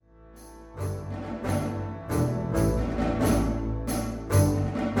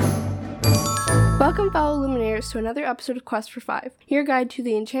Welcome, fellow Luminaires, to another episode of Quest for Five, your guide to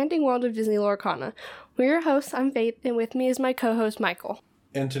the enchanting world of Disney Lorcana. We're your hosts, I'm Faith, and with me is my co-host, Michael.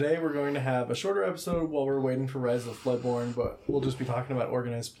 And today we're going to have a shorter episode while we're waiting for Rise of Floodborns, but we'll just be talking about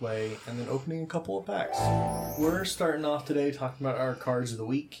organized play and then opening a couple of packs. We're starting off today talking about our cards of the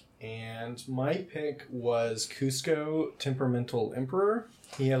week, and my pick was Cusco, Temperamental Emperor.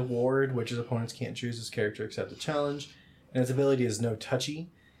 He has Ward, which his opponents can't choose his character except a challenge, and his ability is No Touchy.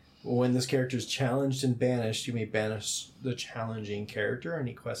 When this character is challenged and banished, you may banish the challenging character, and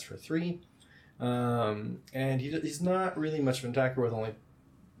he quests for 3. And he's not really much of an attacker with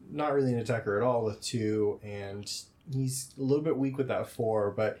not really an attacker at all with 2, and he's a little bit weak with that 4,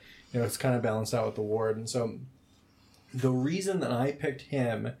 but it's kind of balanced out with the Ward. And so the reason that I picked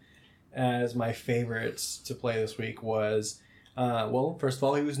him as my favorite to play this week was, first of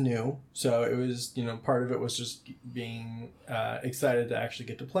all, he was new, so it was, part of it was just being excited to actually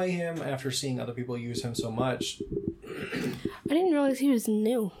get to play him after seeing other people use him so much. I didn't realize he was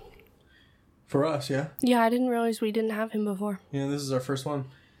new. For us, yeah? Yeah, I didn't realize we didn't have him before. Yeah, this is our first one.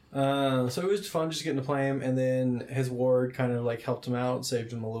 So it was fun just getting to play him, and then his Ward kind of helped him out,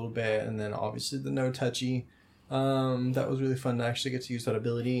 saved him a little bit, and then obviously the No Touchy. That was really fun to actually get to use that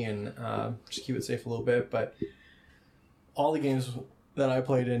ability and just keep it safe a little bit. But all the games that I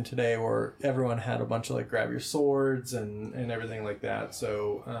played in today were everyone had a bunch of grab your swords and everything like that.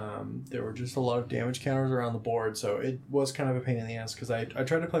 So there were just a lot of damage counters around the board. So it was kind of a pain in the ass because I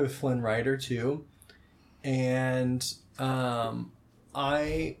tried to play with Flynn Rider too, and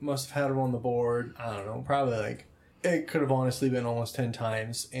I must have had him on the board, I don't know, probably it could have honestly been almost 10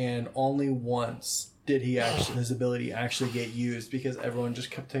 times, and only once did his ability actually get used because everyone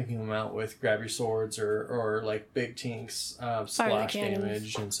just kept taking him out with grab your swords or big tinks, splash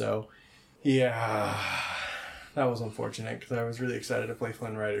damage. And so, yeah, that was unfortunate because I was really excited to play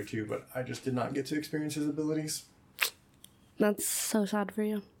Flynn Rider too, but I just did not get to experience his abilities. That's so sad for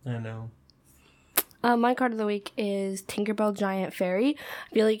you. I know. My card of the week is Tinkerbell Giant Fairy.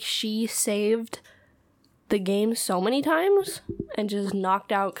 I feel like she saved the game so many times and just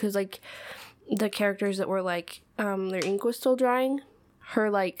knocked out, because the characters that were their ink was still drying,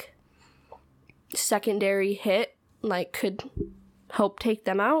 her secondary hit could help take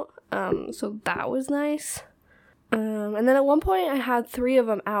them out. So that was nice. And then at one point I had 3 of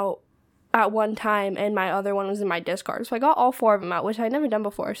them out at one time, and my other one was in my discard. So I got all 4 of them out, which I'd never done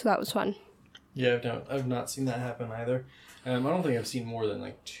before, so that was fun. Yeah, I've not seen that happen either. I don't think I've seen more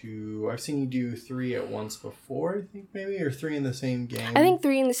than 2. I've seen you do 3 at once before, I think, maybe, or 3 in the same game. I think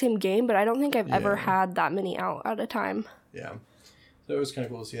 3 in the same game, but I don't think I've ever had that many out at a time. Yeah. So it was kind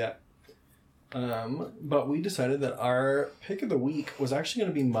of cool to see that. But we decided that our pick of the week was actually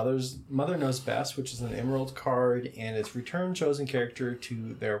going to be Mother Knows Best, which is an Emerald card, and it's return chosen character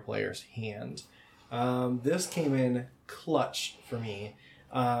to their player's hand. This came in clutch for me.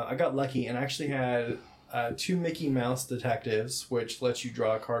 I got lucky and actually had 2 Mickey Mouse detectives, which lets you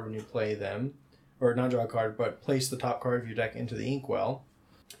draw a card when you play them. Or not draw a card, but place the top card of your deck into the inkwell.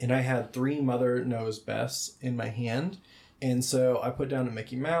 And I had 3 Mother Knows Bests in my hand. And so I put down a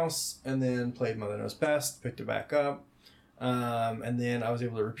Mickey Mouse and then played Mother Knows Best, picked it back up. And then I was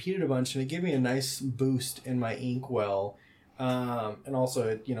able to repeat it a bunch, and it gave me a nice boost in my inkwell. And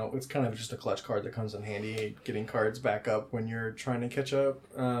also, it's kind of just a clutch card that comes in handy, getting cards back up when you're trying to catch up.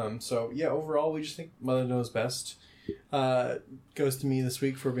 So, yeah, overall, we just think Mother Knows Best goes to me this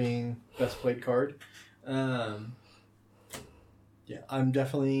week for being best played card. I'm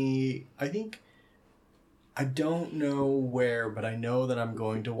definitely, I don't know where, but I know that I'm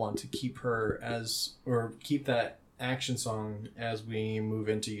going to want to keep her keep that action song as we move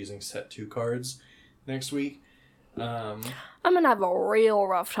into using set 2 cards next week. I'm gonna have a real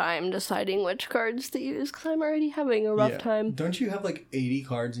rough time deciding which cards to use because I'm already having a rough time. Don't you have 80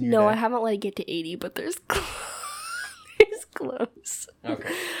 cards in your deck? No, I haven't get to 80, but there's close.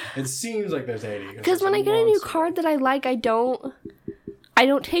 Okay, it seems like there's 80 because when I get a new card that I like, I don't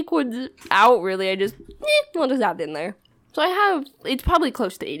take ones out really. I just I'll just add it in there. So it's probably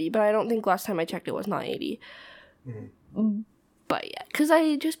close to 80, but I don't think last time I checked it was not 80. Mm-hmm. But yeah, because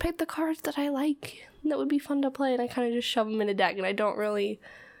I just picked the cards that I like that would be fun to play, and I kind of just shove them in a deck, and I don't really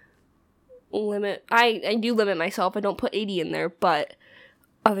limit. I do limit myself. I don't put 80 in there, but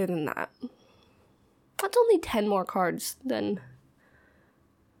other than that, that's only 10 more cards than...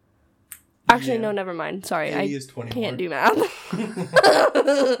 Actually, no, never mind. Sorry, I can't do math.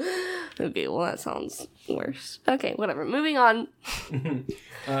 Okay, well, that sounds worse. Okay, whatever. Moving on.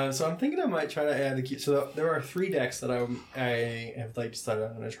 So I'm thinking I might try to add so there are 3 decks that I have decided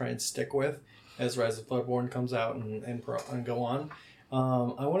I'm going to try and stick with as Rise of Floodborns comes out and go on.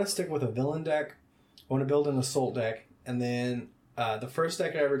 I want to stick with a villain deck, want to build an assault deck, and then the first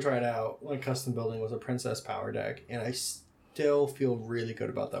deck I ever tried out, like custom building, was a Princess Power deck, and I still feel really good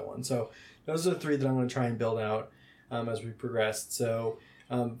about that one. So those are the 3 that I'm going to try and build out as we progress. So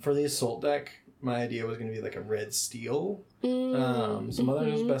for the assault deck, my idea was going to be like a red steel. So Mother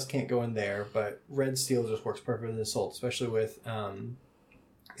Knows Best can't go in there, but red steel just works perfect in assault, especially with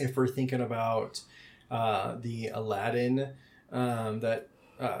if we're thinking about the Aladdin that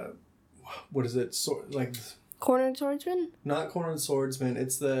what is it? Cornered Swordsman? Not Cornered Swordsman.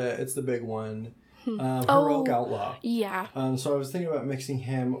 It's the big one. Heroic Outlaw. Yeah. So I was thinking about mixing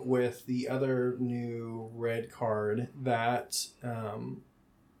him with the other new red card that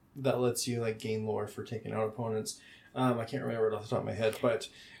that lets you like gain lore for taking out opponents. I can't remember it off the top of my head, but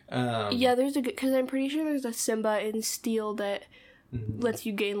yeah, there's a good, because I'm pretty sure there's a Simba in steel that lets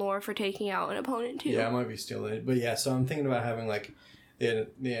you gain lore for taking out an opponent too. Yeah, it might be steel, but yeah. So I'm thinking about having like the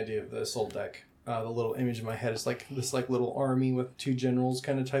idea of the assault deck. The little image in my head is like this like little army with 2 generals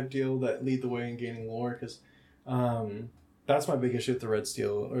kind of type deal that lead the way in gaining lore, because that's my big issue with the red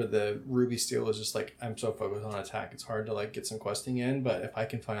steel or the ruby steel is just like I'm so focused on attack, it's hard to like get some questing in. But if I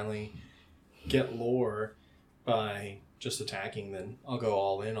can finally get lore by just attacking, then I'll go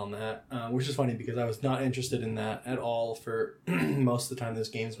all in on that, which is funny because I was not interested in that at all for most of the time this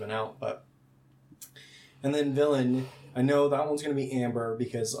game's been out. And then villain, I know that one's going to be Amber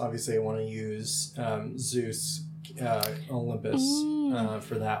because obviously I want to use Zeus Olympus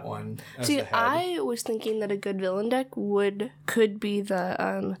for that one. See, I was thinking that a good villain deck could be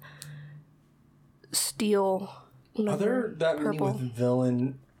the steel. Are there that many with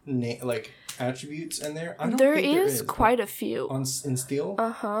villain like attributes in there? I don't there think is quite a few in steel.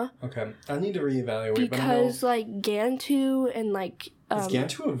 Okay, I need to reevaluate because like Gantu and like is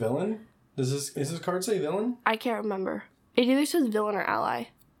Gantu a villain? Is this card say villain? I can't remember. It either says villain or ally.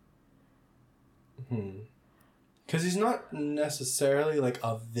 Because he's not necessarily like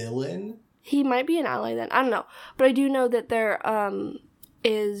a villain. He might be an ally then. I don't know. But I do know that there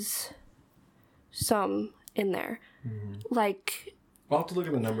is some in there. Like... I'll have to look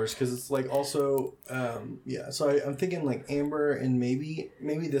at the numbers because it's like also... yeah, so I'm thinking like Amber, and maybe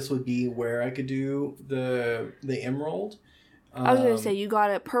this would be where I could do the Emerald. I was going to say, you got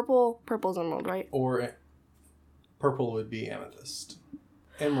it. Purple's Emerald, right? Or purple would be Amethyst.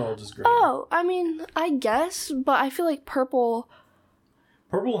 Emerald is green. Oh, I mean, I guess, but I feel like purple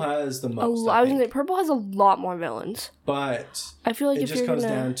has the most. I was going to say, purple has a lot more villains. But I feel like it if just you're comes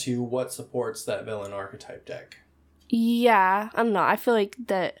down to what supports that villain archetype deck. Yeah, I don't know. I feel like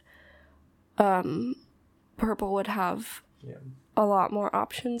that purple would have... Yeah. A lot more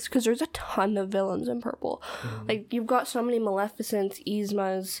options because there's a ton of villains in purple. Like you've got so many Maleficents,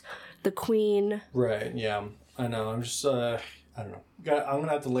 Yzmas, the Queen. Right. Yeah. I know. I'm just I don't know. I'm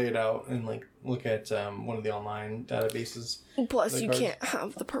gonna have to lay it out and like look at one of the online databases. Plus, you can't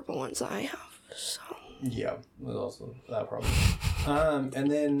have the purple ones that I have. So yeah, there's also that problem.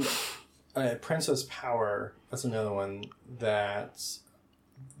 And then Princess Power. That's another one that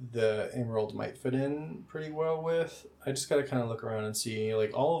the Emerald might fit in pretty well with. I just gotta kind of look around and see,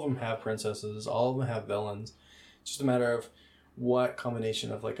 like, all of them have princesses, all of them have villains. It's just a matter of what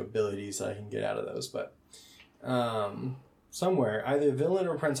combination of like abilities I can get out of those. But somewhere either villain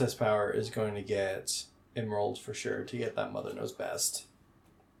or Princess Power is going to get Emerald for sure to get that Mother Knows Best.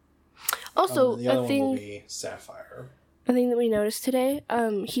 Also, the other one will be Sapphire. A thing that we noticed today,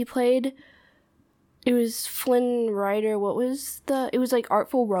 he played... It was Flynn Rider. What was it was like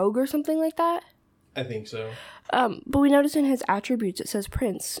Artful Rogue or something like that? I think so. But we noticed in his attributes it says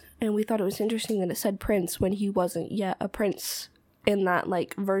Prince, and we thought it was interesting that it said Prince when he wasn't yet a prince in that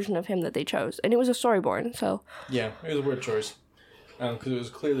like version of him that they chose, and it was a Storyborn. So yeah, it was a weird choice because it was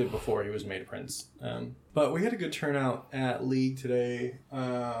clearly before he was made a prince. But we had a good turnout at League today.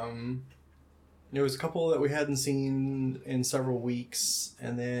 There was a couple that we hadn't seen in several weeks,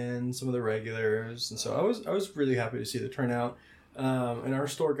 and then some of the regulars, and so I was really happy to see the turnout. And our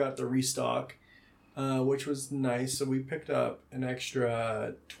store got the restock, which was nice. So we picked up an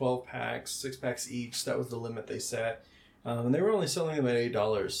extra 12 packs, 6 packs each. That was the limit they set, and they were only selling them at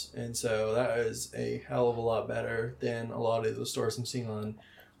 $8, and so that is a hell of a lot better than a lot of the stores I'm seeing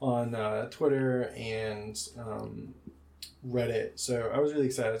on Twitter and Reddit. So I was really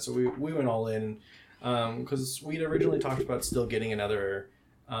excited. So we went all in because we'd originally talked about still getting another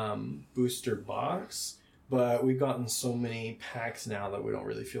booster box, but we've gotten so many packs now that we don't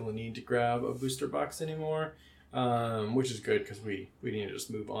really feel the need to grab a booster box anymore, which is good because we need to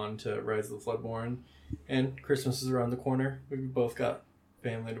just move on to Rise of the Floodborn, and Christmas is around the corner. We've both got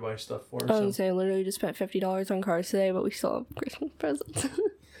family to buy stuff for. I was going to say, I literally just spent $50 on cards today, but we still have Christmas presents.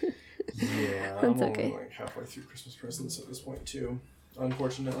 Yeah, That's I'm okay. only like halfway through Christmas presents at this point too,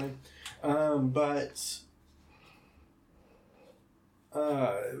 unfortunately. But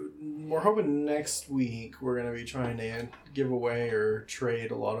we're hoping next week we're going to be trying to give away or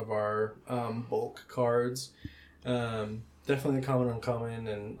trade a lot of our bulk cards. Definitely common uncommon,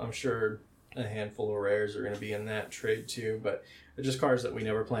 and I'm sure a handful of rares are going to be in that trade too, but they're just cards that we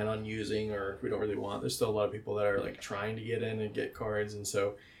never plan on using or we don't really want. There's still a lot of people that are like trying to get in and get cards, and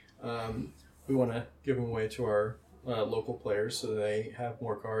so we want to give them away to our local players so they have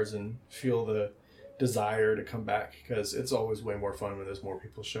more cards and feel the desire to come back, because it's always way more fun when there's more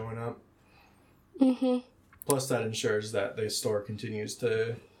people showing up. Plus that ensures that the store continues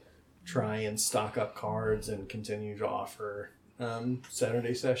to try and stock up cards and continue to offer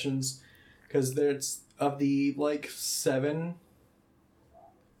Saturday sessions, because there's of the like 7-8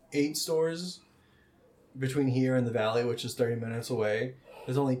 stores between here and the valley, which is 30 minutes away.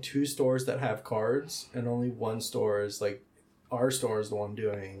 There's only 2 stores that have cards, and only one store is like our store is the one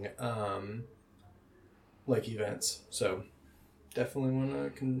doing like events. So definitely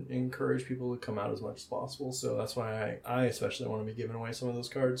want to encourage people to come out as much as possible. So that's why I especially want to be giving away some of those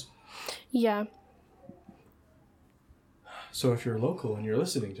cards. Yeah. So if you're local and you're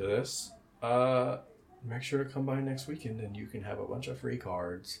listening to this, make sure to come by next weekend and you can have a bunch of free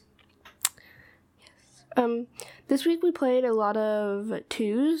cards. This week we played a lot of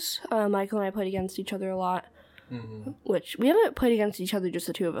 2s. Michael and I played against each other a lot, which we haven't played against each other, just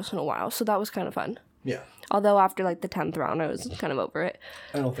the 2 of us, in a while, so that was kind of fun. Yeah. Although after like the 10th round, I was kind of over it.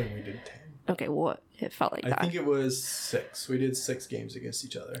 I don't think we did 10. Okay, well, it felt like that. I think it was 6. We did 6 games against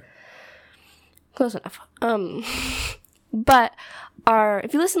each other. Close enough. But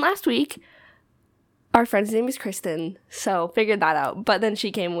if you listened last week, our friend's name is Kristen, so figured that out. But then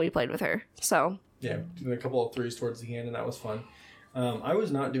she came and we played with her, so... Yeah, did a couple of 3s towards the end, and that was fun. I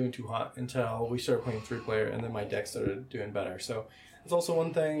was not doing too hot until we started playing 3-player, and then my deck started doing better. So it's also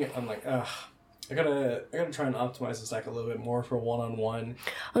one thing. I'm like, I gotta try and optimize this deck a little bit more for one-on-one.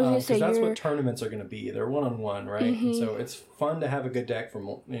 I was gonna say that's what tournaments are gonna be. They're one-on-one, right? And so it's fun to have a good deck for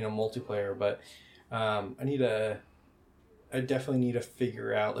multiplayer, but I definitely need to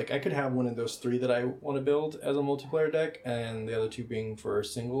figure out, like, I could have one of those 3 that I want to build as a multiplayer deck, and the other 2 being for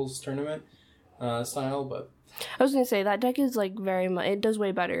singles tournament style. But I was gonna say that deck is like very much, it does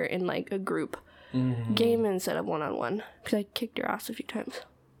way better in like a group game instead of one-on-one, because I kicked your ass a few times.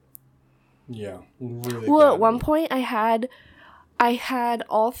 Yeah, really. Well, at one point I had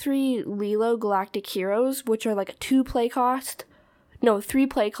all 3 Lilo Galactic Heroes, which are like a 3 play cost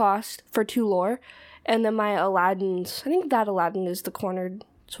for 2 lore, and then my Aladdin's, I think that Aladdin is the cornered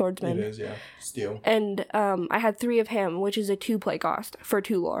swordsman. It is, yeah. Steel. And I had 3 of him, which is a 2 play cost for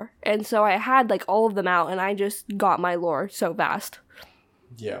 2 lore. And so I had like all of them out, and I just got my lore so fast.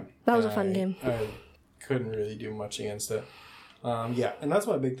 Yeah. That was a fun game. I couldn't really do much against it. Yeah, and that's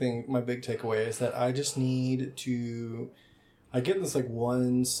my big thing. My big takeaway is that I just need to... I get this like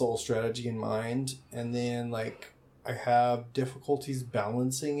one sole strategy in mind, and then like I have difficulties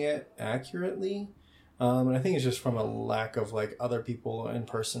balancing it accurately. And I think it's just from a lack of like other people in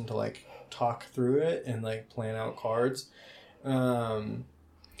person to like talk through it and like plan out cards.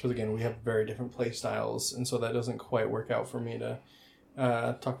 Because again, we have very different play styles, and so that doesn't quite work out for me to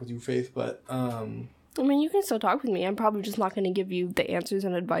talk with you, Faith. But I mean, you can still talk with me. I'm probably just not going to give you the answers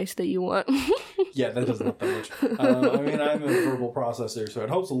and advice that you want. Yeah, that doesn't help that much. I mean, I'm a verbal processor, so it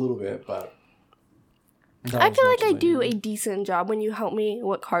helps a little bit, but... I feel like I do a decent job when you help me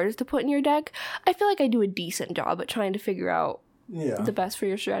what cards to put in your deck. I feel like I do a decent job at trying to figure out the best for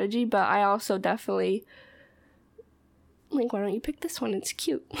your strategy, but I also definitely... Like, why don't you pick this one? It's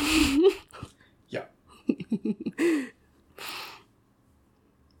cute. Yeah.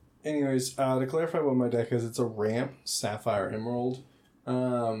 Anyways, to clarify what my deck is, it's a ramp Sapphire Emerald.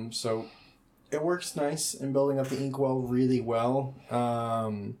 So it works nice in building up the inkwell really well.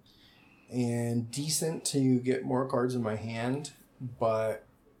 And decent to get more cards in my hand, but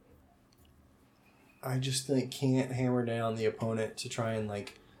I just can't hammer down the opponent to try and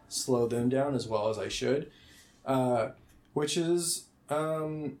like slow them down as well as I should, which is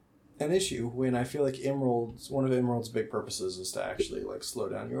an issue when I feel like one of Emerald's big purposes is to actually like slow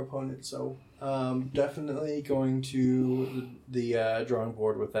down your opponent. So definitely going to the drawing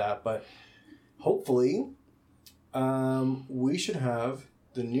board with that, but hopefully we should have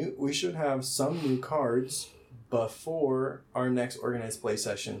some new cards before our next organized play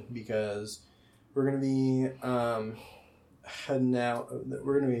session, because we're going to be heading out.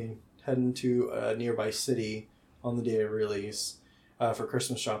 We're going to be heading to a nearby city on the day of release for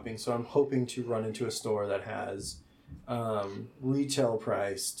Christmas shopping. So I'm hoping to run into a store that has retail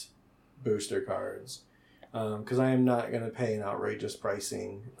priced booster cards. Because I am not going to pay an outrageous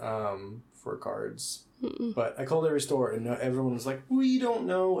pricing for cards. Mm-mm. But I called every store and everyone was like, we don't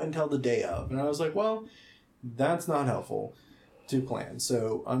know until the day of. And I was like, well, that's not helpful to plan.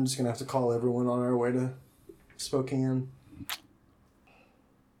 So I'm just going to have to call everyone on our way to Spokane.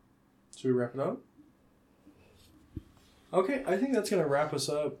 Should we wrap it up? Okay, I think that's going to wrap us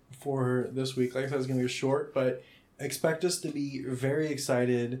up for this week. Like I said, it's going to be short, but expect us to be very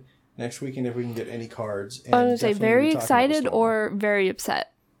excited next weekend if we can get any cards. And I was going to say very excited or very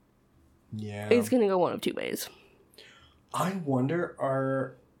upset. Yeah. It's going to go one of two ways. I wonder,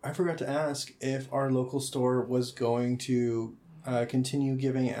 I forgot to ask if our local store was going to continue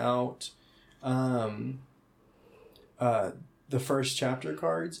giving out the first chapter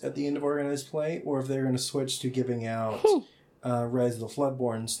cards at the end of organized play, or if they're going to switch to giving out Rise of the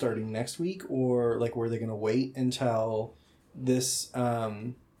Floodborns starting next week, or like were they going to wait until this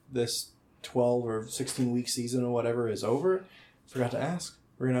this 12 or 16 week season or whatever is over? Forgot to ask.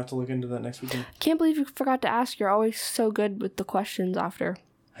 We're going to have to look into that next weekend. Can't believe you forgot to ask. You're always so good with the questions after.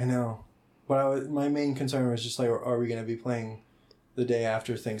 I know. But my main concern was just like, are we going to be playing the day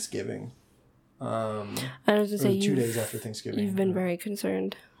after Thanksgiving? I was going to say 2 days after Thanksgiving. You've been very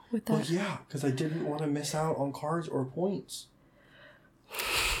concerned with that. Well, yeah, because I didn't want to miss out on cards or points.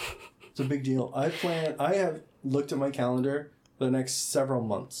 It's a big deal. I have looked at my calendar for the next several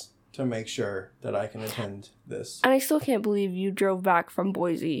months to make sure that I can attend this. And I still can't believe you drove back from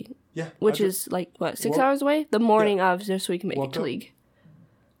Boise. Yeah. Which is like, what, 6 hours away? The morning of, just so we can make it to league.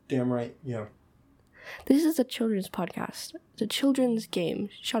 Damn right, yeah. This is a children's podcast. It's a children's game.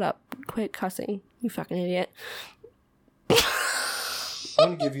 Shut up. Quit cussing, you fucking idiot. I'm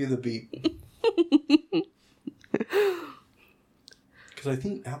going to give you the beep. Because I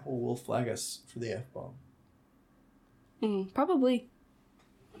think Apple will flag us for the F-bomb. Probably.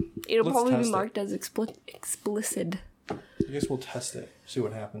 It'll probably be marked as explicit. I guess we'll test it. See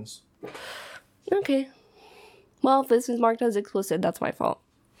what happens. Okay. Well, if this is marked as explicit, that's my fault.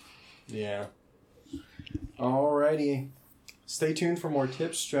 Yeah. Alrighty. Stay tuned for more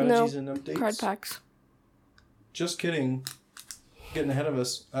tips, strategies, and updates. Card packs. Just kidding. Getting ahead of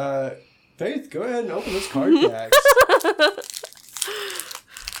us. Faith, go ahead and open this card packs.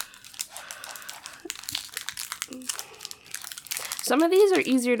 Some of these are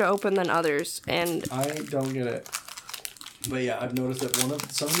easier to open than others, and I don't get it. But yeah, I've noticed that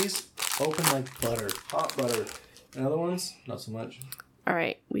some of these open like butter, hot butter, and other ones not so much. All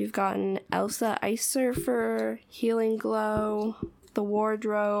right, we've gotten Elsa Ice Surfer, Healing Glow, The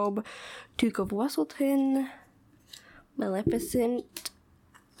Wardrobe, Duke of Wesselton, Maleficent,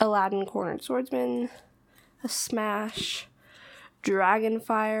 Aladdin Cornered Swordsman, a Smash,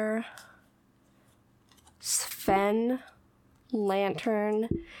 Dragonfire, Sven, Lantern,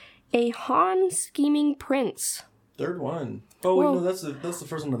 a Han Scheming Prince. Third one. Oh, wait, no, that's the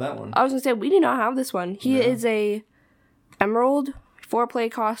first one of that one. I was going to say, we do not have this one. He is a Emerald, 4 play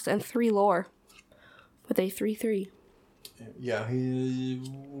cost, and 3 lore. With a 3/3. Yeah,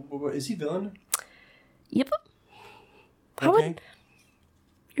 is he villain? Yep. You're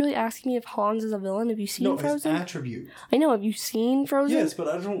really asking me if Hans is a villain? Have you seen Frozen? No, his attribute. I know, have you seen Frozen? Yes, but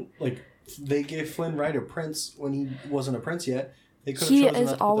I don't, they gave Flynn Rider Prince when he wasn't a prince yet. They could have he chosen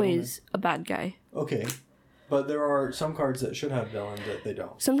is always a bad guy. Okay. But there are some cards that should have villains that they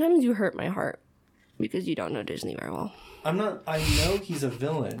don't. Sometimes you hurt my heart because you don't know Disney very well. I know he's a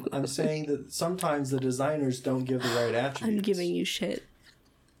villain. I'm saying that sometimes the designers don't give the right attributes. I'm giving you shit.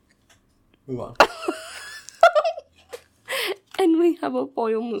 Move on. And we have a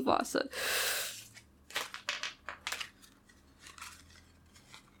foil Mufasa.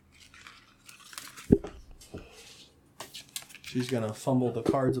 She's going to fumble the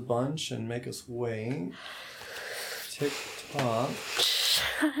cards a bunch and make us wait. Tick tock.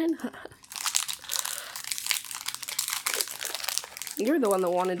 Shut up. You're the one that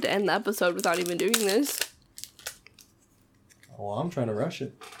wanted to end the episode without even doing this. Well, I'm trying to rush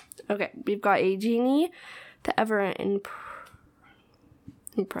it. Okay, we've got a genie to ever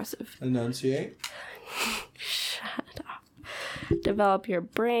impressive. Enunciate. Shut up. Develop your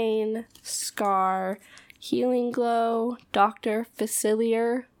brain. Scar. Healing Glow. Doctor.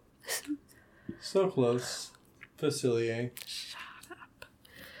 Facilier. So close. Facilier. Shut up.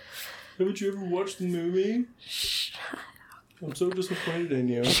 Haven't you ever watched the movie? Shut up. I'm so disappointed in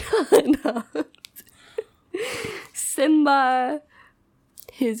you. Shut up. Simba.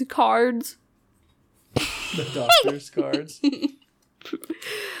 His cards. The doctor's cards.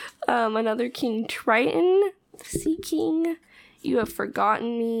 Another King Triton. Sea King. You Have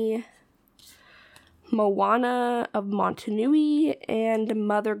Forgotten Me. Moana of Montanui, and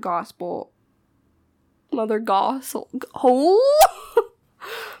Mother Gospel. Mother Gothel,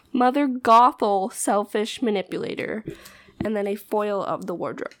 Selfish Manipulator, and then a foil of the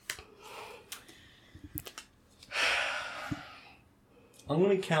Wardrobe. I'm going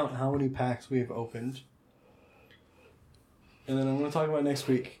to count how many packs we have opened. And then I'm going to talk about next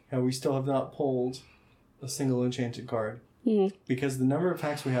week how we still have not pulled a single enchanted card. Because the number of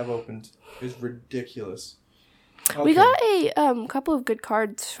packs we have opened is ridiculous. Okay. We got a couple of good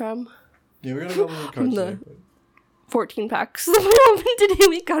cards from... Yeah, we got a couple of cards today. 14 packs that we opened today.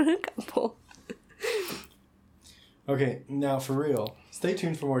 We got a couple. Okay, now for real. Stay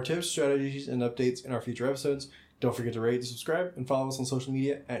tuned for more tips, strategies, and updates in our future episodes. Don't forget to rate and subscribe, and follow us on social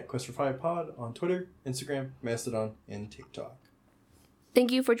media at Quest4Five Pod on Twitter, Instagram, Mastodon, and TikTok.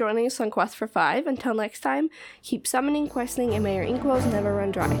 Thank you for joining us on Quest for 5. Until next time, keep summoning, questing, and may your inkwells never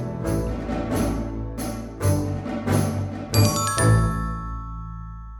run dry.